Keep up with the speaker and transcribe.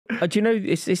Do you know,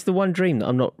 it's the one dream that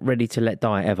I'm not ready to let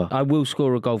die ever. I will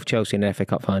score a goal for Chelsea in the FA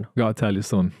Cup final. Gotta tell you,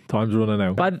 son, time's running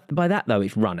out. By that, though,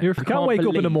 it's running. You can't wake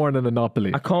up in the morning and not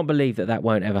believe. I can't believe that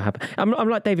won't ever happen. I'm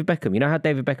like David Beckham. You know how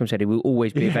David Beckham said he will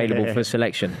always be available for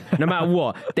selection, no matter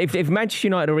what. If Manchester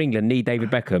United or England need David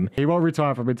Beckham, he won't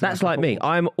retire from international That's like football.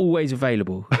 me. I'm always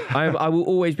available. I will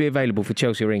always be available for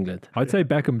Chelsea or England. I'd say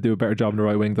Beckham do a better job on the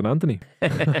right wing than Anthony.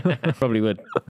 Probably would.